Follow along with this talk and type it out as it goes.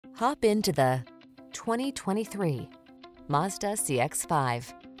Hop into the 2023 Mazda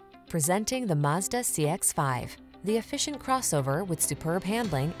CX-5. Presenting the Mazda CX-5, the efficient crossover with superb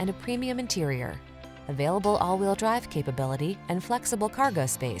handling and a premium interior. Available all-wheel drive capability and flexible cargo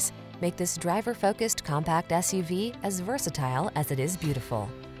space make this driver-focused compact SUV as versatile as it is beautiful.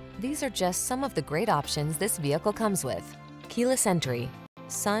 These are just some of the great options this vehicle comes with: keyless entry,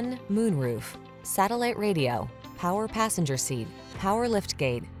 sun, moonroof, satellite radio, power passenger seat, power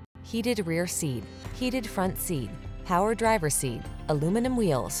liftgate, heated rear seat, heated front seat, power driver seat, aluminum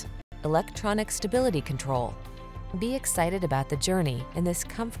wheels, electronic stability control. Be excited about the journey in this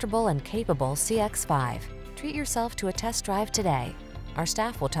comfortable and capable CX-5. Treat yourself to a test drive today. Our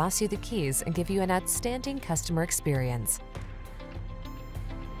staff will toss you the keys and give you an outstanding customer experience.